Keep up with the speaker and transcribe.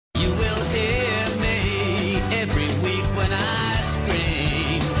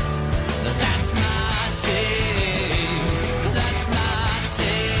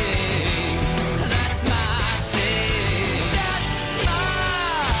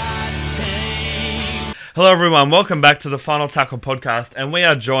Hello everyone, welcome back to the Final Tackle podcast, and we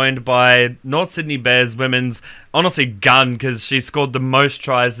are joined by North Sydney Bears women's, honestly, gun, because she scored the most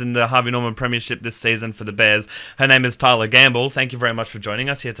tries in the Harvey Norman Premiership this season for the Bears. Her name is Tyla Gambell. Thank you very much for joining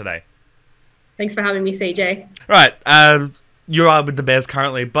us here today. Thanks for having me, CJ. Right, you are with the Bears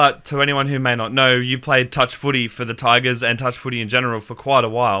currently, but to anyone who may not know, you played touch footy for the Tigers and touch footy in general for quite a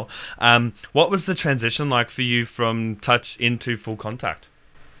while. What was the transition like for you from touch into full contact?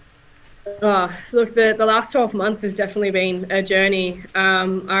 Look, the last 12 months has definitely been a journey. I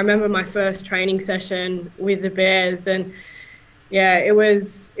remember my first training session with the Bears, and yeah, it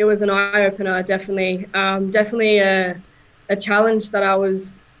was an eye opener. Definitely a challenge that I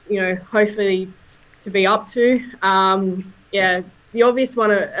was, hopefully to be up to. The obvious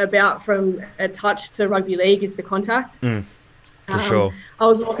one about from a touch to rugby league is the contact. For sure. I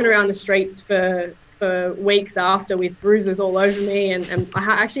was walking around the streets for weeks after with bruises all over me, and I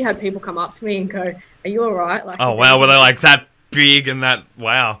actually had people come up to me and go, "Are you all right?" Like, oh wow, were they like that big and that?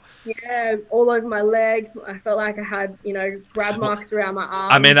 Wow. Yeah, all over my legs. I felt like I had, grab marks around my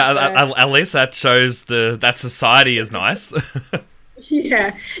arms. I mean, at least that shows that society is nice.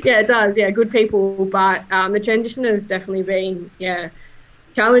 Yeah, it does. Yeah, good people. But the transition has definitely been,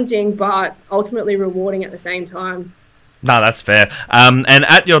 challenging, but ultimately rewarding at the same time. No, that's fair. And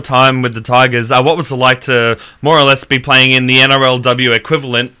at your time with the Tigers, what was it like to more or less be playing in the NRLW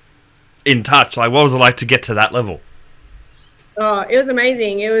equivalent in touch? Like, what was it like to get to that level? Oh, it was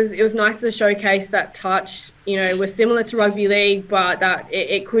amazing. It was nice to showcase that touch. We're similar to rugby league, but that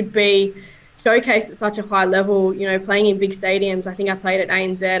it could be showcased at such a high level. Playing in big stadiums. I think I played at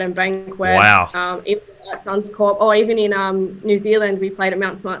ANZ and Bankwest. Wow. Even at Suncorp, or even in New Zealand, we played at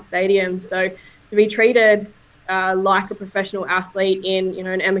Mount Smart Stadium. So to be treated like a professional athlete in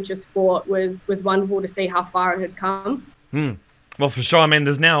an amateur sport was wonderful to see how far it had come. Well, for sure. I mean,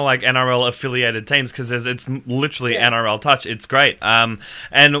 there's now like NRL affiliated teams because it's literally NRL touch. It's great.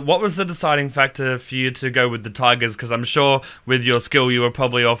 And what was the deciding factor for you to go with the Tigers? Because I'm sure with your skill, you were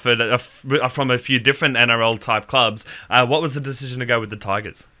probably offered from a few different NRL type clubs. What was the decision to go with the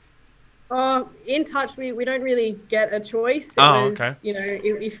Tigers? In touch, we don't really get a choice. Okay.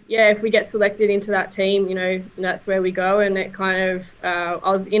 If we get selected into that team, that's where we go. And it kind of, I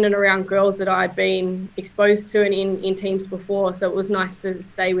was in and around girls that I'd been exposed to and in teams before, so it was nice to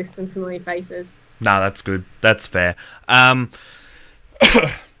stay with some familiar faces. No, that's good. That's fair. Sorry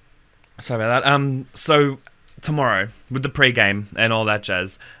about that. So tomorrow with the pre-game and all that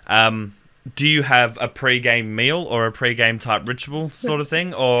jazz, do you have a pre-game meal or a pre-game type ritual sort of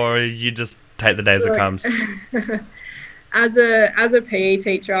thing, or you just take the day as it comes? As a PE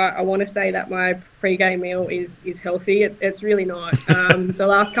teacher, I want to say that my pre-game meal is healthy. It's really not. The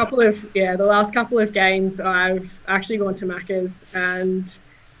last couple of games, I've actually gone to Macca's and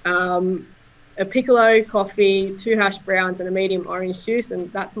a piccolo coffee, 2 hash browns, and a medium orange juice,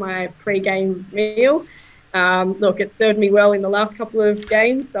 and that's my pre-game meal. Look, it served me well in the last couple of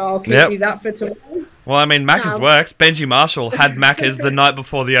games, so I'll keep that for tomorrow. Well, I mean, Macca's works. Benji Marshall had Macca's the night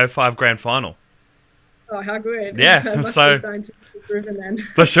before the 05 Grand Final. Oh, how good. Yeah, must so... be scientifically proven then.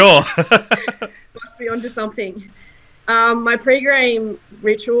 For sure. Must be onto something. My pre-game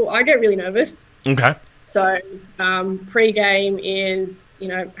ritual, I get really nervous. Okay. So, pre-game is,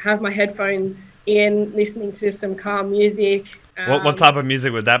 have my headphones in, listening to some calm music. What type of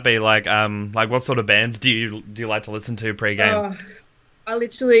music would that be? Like what sort of bands do you like to listen to pre-game?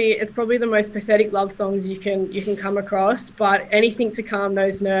 It's probably the most pathetic love songs you can come across, but anything to calm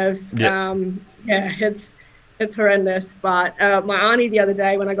those nerves. Yep. It's horrendous. But my auntie the other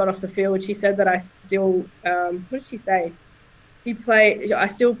day when I got off the field, she said that I still what did she say? I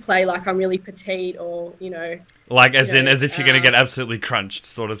still play like I'm really petite, or like as if you're going to get absolutely crunched,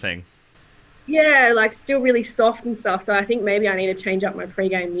 sort of thing. Yeah, like still really soft and stuff. So I think maybe I need to change up my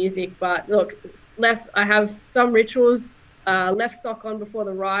pre-game music. But look, I have some rituals. Left sock on before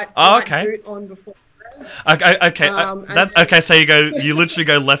the right. Oh, okay. Right boot on before the left. Okay. So you literally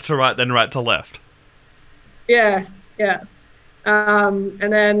go left to right, then right to left. Yeah. And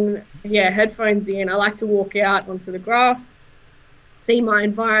then headphones in. I like to walk out onto the grass, see my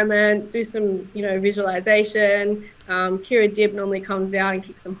environment, do some visualization. Kira Dibb normally comes out and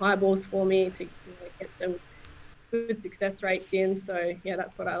kicks some high balls for me to get some good success rates in. So yeah,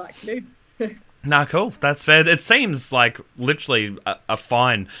 that's what I like to do. Nah, cool. That's fair. It seems like literally a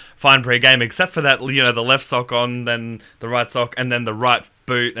fine pre-game, except for that, the left sock on, then the right sock, and then the right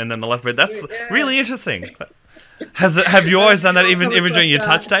boot, and then the left boot. That's really interesting. Have you always done that even during your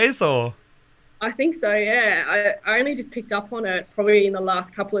touch days, or? I think so, yeah. I only just picked up on it probably in the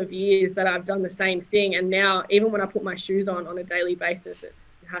last couple of years that I've done the same thing, and now even when I put my shoes on a daily basis, it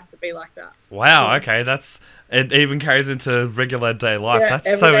has to be like that. Wow. Okay, it. Even carries into regular day life. Yeah,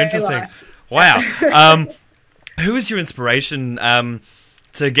 That's so everyday interesting. life. Wow. Who was your inspiration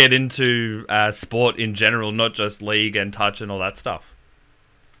to get into sport in general, not just league and touch and all that stuff?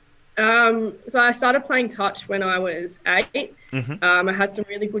 So I started playing touch when I was 8. Mm-hmm. I had some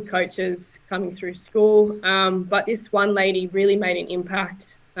really good coaches coming through school, but this one lady really made an impact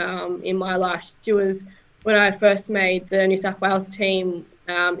in my life. She was when I first made the New South Wales team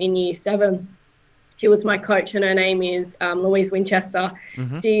in Year 7. She was my coach, and her name is Louise Winchester.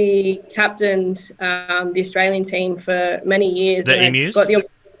 Mm-hmm. She captained the Australian team for many years. The Emus? Got the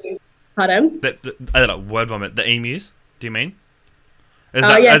opportunity. Pardon? I don't know, word vomit. The Emus, do you mean?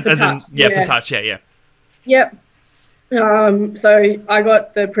 Yeah, for touch. For touch, yeah. Yep. So I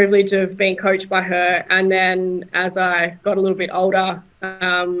got the privilege of being coached by her, and then as I got a little bit older,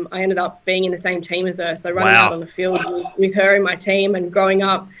 I ended up being in the same team as her. So running out on the field with her in my team, and growing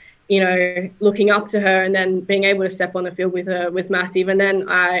up, looking up to her, and then being able to step on the field with her was massive. And then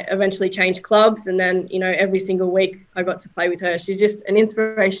I eventually changed clubs, and then every single week I got to play with her. She's just an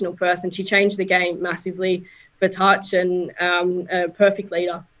inspirational person. She changed the game massively for touch, and a perfect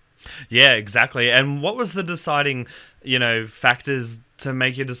leader. Yeah, exactly. And what was the deciding, factors to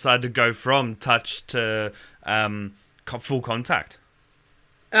make you decide to go from touch to full contact?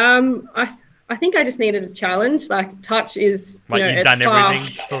 I think I just needed a challenge. Like touch is, like you've it's done fast.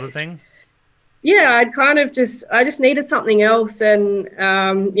 Everything sort of thing. Yeah, I just needed something else, and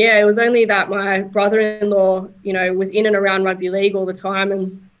it was only that my brother-in-law, was in and around rugby league all the time,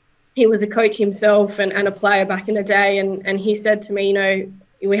 and he was a coach himself and a player back in the day, and he said to me,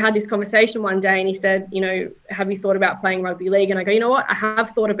 we had this conversation one day, and he said, have you thought about playing rugby league? And I go, you know what, I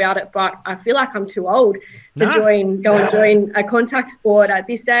have thought about it, but I feel like I'm too old to go and join a contact sport at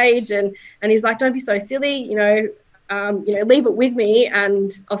this age. And he's like, don't be so silly, leave it with me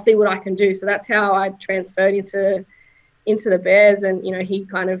and I'll see what I can do. So that's how I transferred into the Bears, and he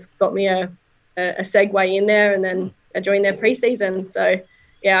kind of got me a segue in there, and then I joined their preseason. So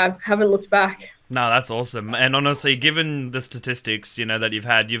yeah, I haven't looked back. No, that's awesome. And honestly, given the statistics, that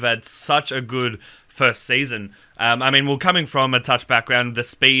you've had such a good first season. Coming from a touch background, the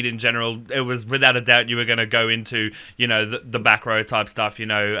speed in general, it was without a doubt you were going to go into, the back row type stuff,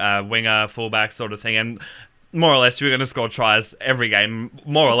 winger, fullback sort of thing. And more or less, you were going to score tries every game,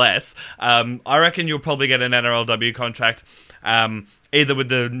 more or less. I reckon you'll probably get an NRLW contract, either with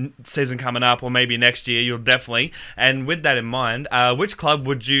the season coming up or maybe next year. You'll definitely. And with that in mind, which club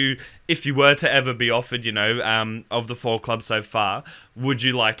would you, if you were to ever be offered, of the 4 clubs so far, would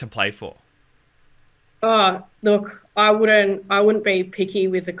you like to play for? Oh, look, I wouldn't be picky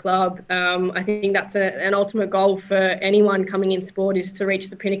with the club. I think that's an ultimate goal for anyone coming in sport, is to reach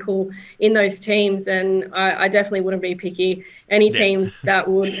the pinnacle in those teams. And I definitely wouldn't be picky. Any teams that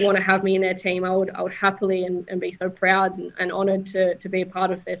would want to have me in their team, I would happily and be so proud and honoured to be a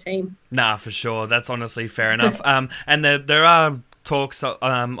part of their team. Nah, for sure. That's honestly fair enough. And there are talks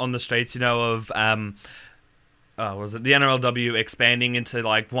on the streets, of was it the NRLW expanding into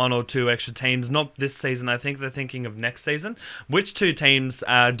like 1 or 2 extra teams? Not this season. I think they're thinking of next season. Which 2 teams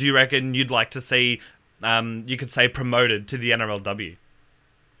do you reckon you'd like to see? You could say promoted to the NRLW.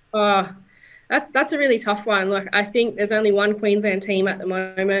 That's a really tough one. Look, I think there's only one Queensland team at the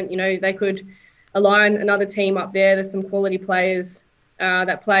moment. They could align another team up there. There's some quality players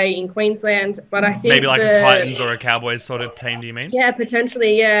that play in Queensland, but I think maybe like a Titans or a Cowboys sort of team. Do you mean? Yeah,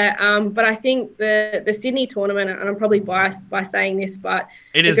 potentially, yeah. But I think the Sydney tournament, and I'm probably biased by saying this, but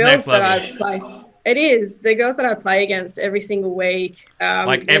it is next level. It is the girls that I play against every single week.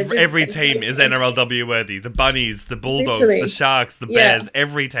 Every team is NRLW worthy. The Bunnies, the Bulldogs, literally. The Sharks, the Bears.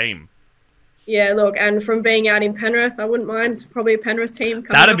 Every team. Yeah, look, and from being out in Penrith, I wouldn't mind probably a Penrith team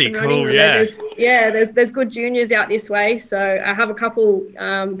coming That'd up be and cool, running. There's good juniors out this way, so I have a couple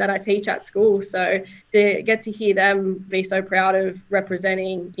that I teach at school, so to get to hear them be so proud of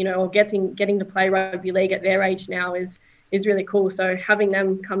representing, or getting to play rugby league at their age now is really cool. So having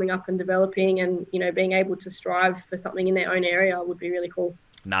them coming up and developing and, being able to strive for something in their own area would be really cool.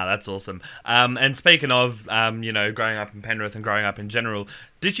 Nah, that's awesome. And speaking of, growing up in Penrith and growing up in general,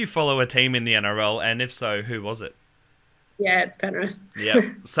 did you follow a team in the NRL? And if so, who was it? Yeah, it's Penrith. Yeah.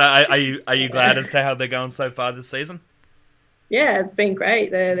 So are you glad as to how they're going so far this season? Yeah, it's been great.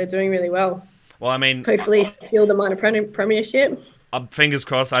 They're doing really well. Well, hopefully steal the minor premiership. Fingers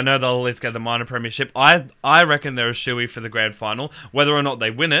crossed. I know they'll at least get the minor premiership. I reckon they're a shoo-y for the grand final. Whether or not they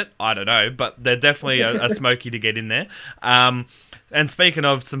win it, I don't know. But they're definitely a smoky to get in there. And speaking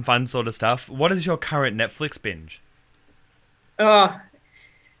of some fun sort of stuff, what is your current Netflix binge? Oh,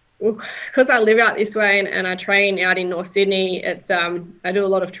 because I live out this way and I train out in North Sydney, it's I do a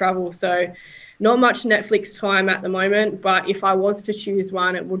lot of travel, so not much Netflix time at the moment. But if I was to choose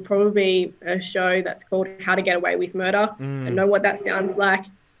one, it would probably be a show that's called How to Get Away with Murder. I know what that sounds like.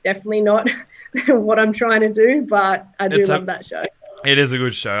 Definitely not what I'm trying to do, but I do love that show. It is a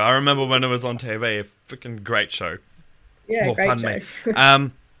good show. I remember when it was on TV, a freaking great show. Yeah, great show.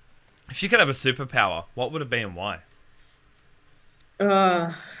 If you could have a superpower, what would it be and why?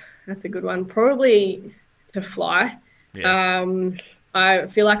 That's a good one. Probably to fly. Yeah. I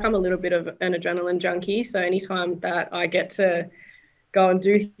feel like I'm a little bit of an adrenaline junkie, so anytime that I get to go and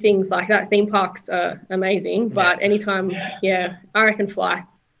do things like that, theme parks are amazing, but anytime, I reckon fly.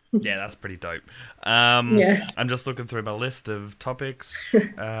 Yeah, that's pretty dope. I'm just looking through my list of topics.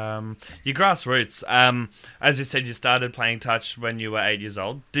 Your grassroots. As you said, you started playing touch when you were 8 years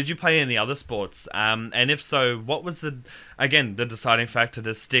old. Did you play any other sports? And if so, what was the deciding factor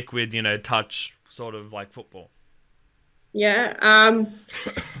to stick with, touch, sort of like football? Yeah,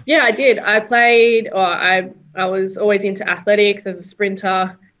 I did. I played, I was always into athletics as a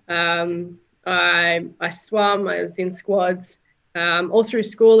sprinter. I swam, I was in squads. All through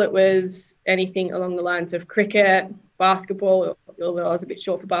school, it was anything along the lines of cricket, basketball, although I was a bit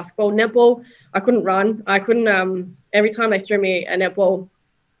short for basketball. Netball, I couldn't run. I couldn't, every time they threw me a netball,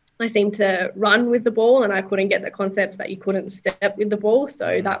 I seemed to run with the ball, and I couldn't get the concept that you couldn't step with the ball.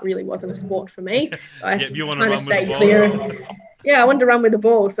 So that really wasn't a sport for me. So you want to run with the ball? I wanted to run with the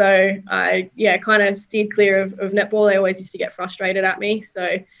ball. So I, kind of steered clear of netball. They always used to get frustrated at me.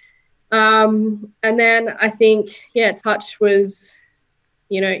 So, and then I think, touch was,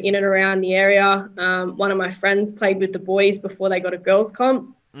 in and around the area. One of my friends played with the boys before they got a girls'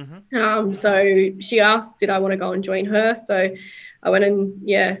 comp. Mm-hmm. So she asked, did I want to go and join her? So I went and,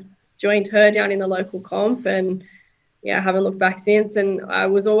 joined her down in the local comp, and, I haven't looked back since. And I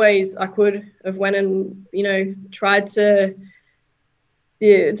could have went and, tried to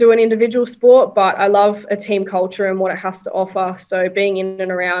do an individual sport, but I love a team culture and what it has to offer. So being in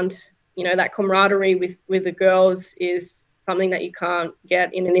and around, that camaraderie with the girls is something that you can't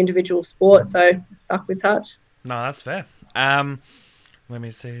get in an individual sport. So I stuck with touch. No, that's fair. Let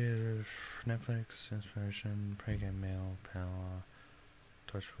me see. Netflix, inspiration, pre-game meal, power,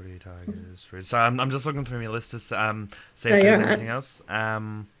 touch footy, Tigers. So I'm just looking through my list to see if there's anything else.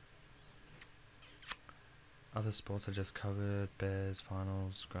 Other sports I just covered: Bears,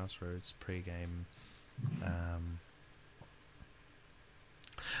 finals, grassroots, pre-game.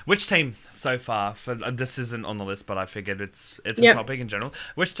 Which team so far, this isn't on the list, but I figured it's a topic in general.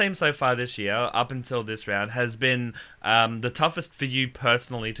 Which team so far this year, up until this round, has been the toughest for you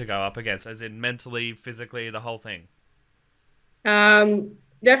personally to go up against, as in mentally, physically, the whole thing?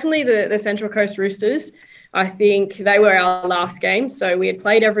 Definitely the Central Coast Roosters. I think they were our last game. So we had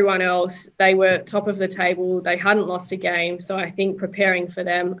played everyone else. They were top of the table. They hadn't lost a game. So I think preparing for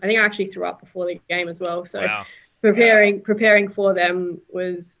them, I think I actually threw up before the game as well. So preparing for them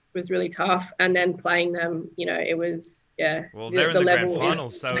was really tough. And then playing them, it was, Well, they're in the grand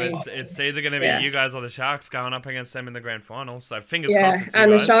final. So it's either going to be you guys or the Sharks going up against them in the grand final. So fingers crossed it's you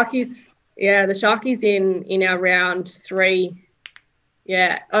and guys. The Sharkies in our round 3.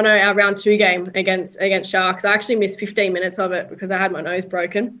 Our round 2 game against Sharks. I actually missed 15 minutes of it because I had my nose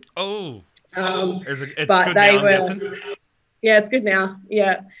broken. Oh. It's good now, I'm guessing? Yeah, it's good now.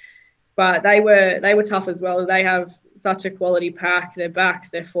 Yeah. But they were tough as well. They have such a quality pack. Their backs,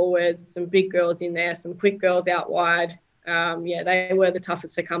 their forwards, some big girls in there, some quick girls out wide. They were the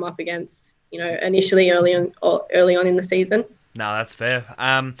toughest to come up against, initially early on in the season. No, that's fair.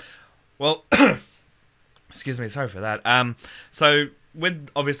 Well, excuse me, sorry for that. So with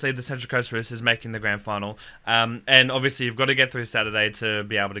obviously the Central Coast Roosters making the grand final, and obviously you've got to get through Saturday to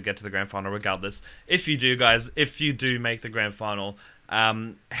be able to get to the grand final regardless. If you do make the grand final,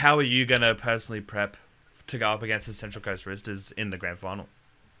 how are you going to personally prep to go up against the Central Coast Roosters in the grand final?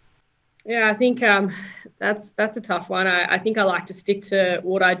 Yeah, I think that's a tough one. I think I like to stick to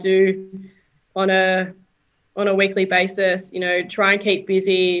what I do on a weekly basis, try and keep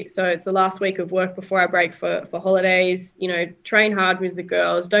busy. So it's the last week of work before I break for holidays, train hard with the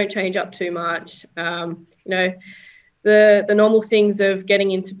girls, don't change up too much. The normal things of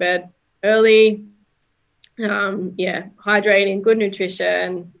getting into bed early, hydrating, good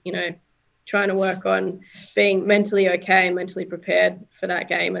nutrition, trying to work on being mentally okay and mentally prepared for that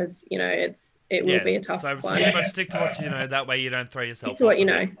game, as, it will be a tough one. So pretty much stick to what you know, that way you don't throw yourself off. Stick to what you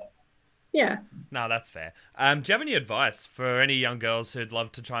know. Yeah. No, that's fair. Do you have any advice for any young girls who'd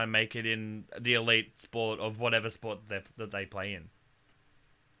love to try and make it in the elite sport of whatever sport that they play in?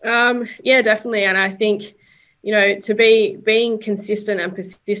 Yeah, definitely. And I think, to being consistent and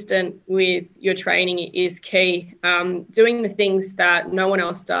persistent with your training is key. Doing the things that no one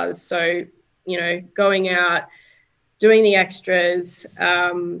else does. So, going out, doing the extras.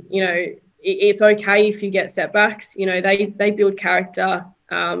 It's okay if you get setbacks. They build character,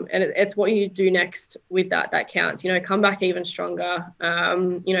 and it's what you do next with that counts. Come back even stronger.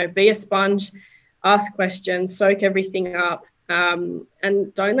 Be a sponge, ask questions, soak everything up,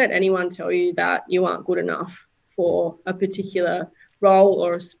 and don't let anyone tell you that you aren't good enough for a particular role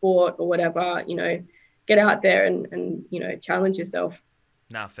or a sport or whatever. Get out there and challenge yourself.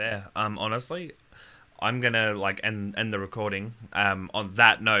 Nah, fair. Honestly, I'm gonna end the recording on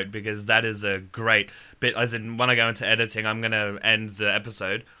that note, because that is a great bit. As in, when I go into editing, I'm gonna end the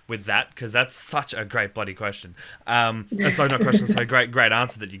episode with that, because that's such a great bloody question. Sorry, not question. So great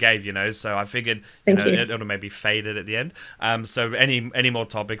answer that you gave. So I figured it'll maybe fade it at the end. So any more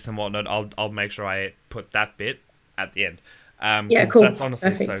topics and whatnot, I'll make sure I put that bit at the end. Cool. That's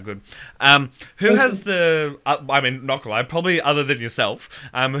honestly so good. Who has the? Not gonna lie, probably other than yourself.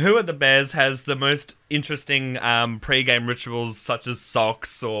 Who at the Bears has the most interesting pre-game rituals, such as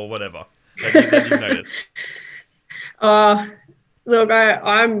socks or whatever that you've noticed? Look,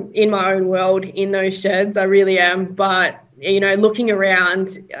 I'm in my own world in those sheds. I really am. But looking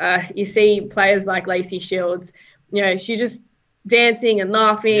around, you see players like Lacey Shields. She just dancing and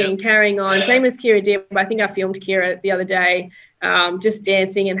laughing and carrying on. Same as Kira did. I think I filmed Kira the other day, just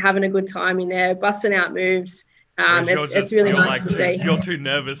dancing and having a good time in there, busting out moves. It's really nice to see. You're too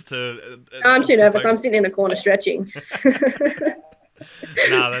nervous to... I'm too nervous. I'm sitting in a corner stretching.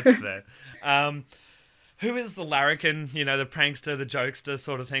 No, that's fair. Who is the larrikin, the prankster, the jokester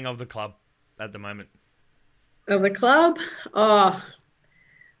sort of thing of the club at the moment? Of the club? Oh...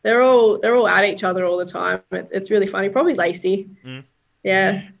 They're all at each other all the time. It's really funny. Probably Lacey.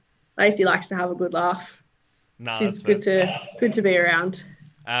 Yeah, Lacey likes to have a good laugh. No, she's good to be around.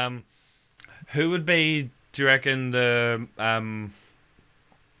 Who would be? Do you reckon the? Trying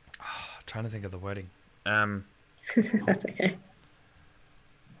to think of the wording. That's okay.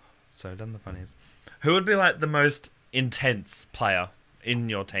 So done the funniest. Who would be the most intense player in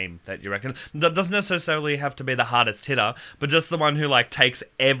your team that you reckon? That doesn't necessarily have to be the hardest hitter, but just the one who takes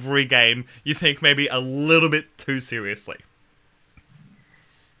every game you think maybe a little bit too seriously.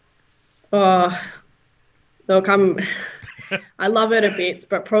 Oh, look, I love her to bits,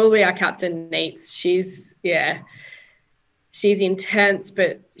 but probably our captain Neats. She's intense,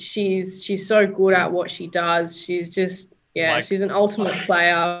 but she's so good at what she does. She's just she's an ultimate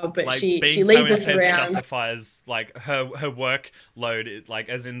player, but she leads so us around. Justifies her workload,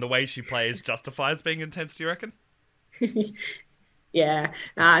 as in the way she plays justifies being intense. Do you reckon? Yeah,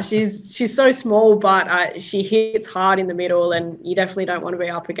 she's so small, but she hits hard in the middle, and you definitely don't want to be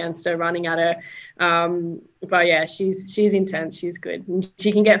up against her, running at her. But yeah, she's intense. She's good. And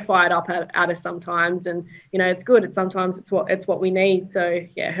she can get fired up at us sometimes, and it's good. Sometimes it's what we need. So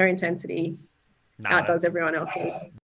yeah, her intensity outdoes everyone else's.